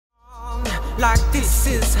like this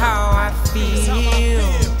is how I feel.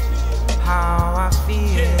 How I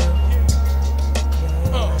feel.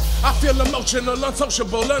 I feel emotional,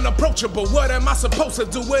 unsociable, unapproachable. What am I supposed to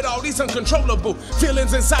do with all these uncontrollable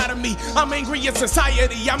feelings inside of me? I'm angry at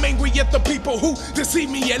society, I'm angry at the people who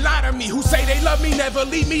deceive me and lie to me, who say they love me, never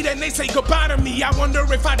leave me, then they say goodbye to me. I wonder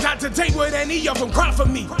if I died today, would any of them cry for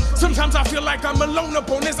me? Sometimes I feel like I'm alone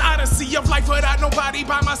up on this odyssey of life without nobody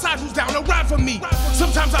by my side who's down to ride for me.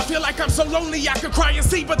 Sometimes I feel like I'm so lonely I could cry and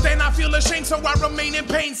see, but then I feel ashamed so I remain in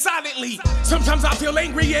pain silently. Sometimes I feel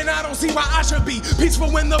angry and I don't see why I should be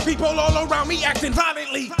peaceful when the people all around me acting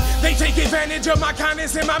violently. They take advantage of my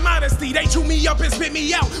kindness and my modesty. They chew me up and spit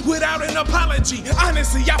me out without an apology.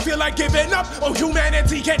 Honestly, I feel like giving up on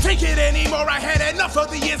humanity. Can't take it anymore, I had enough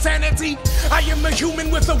of the insanity. I am a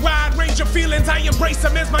human with a wide range of feelings. I embrace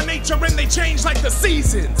them as my nature and they change like the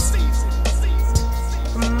seasons.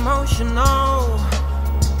 Emotional,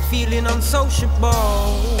 feeling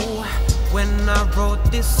unsociable. When I wrote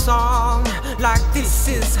this song, like this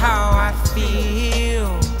is how I feel.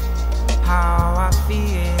 How I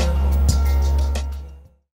feel.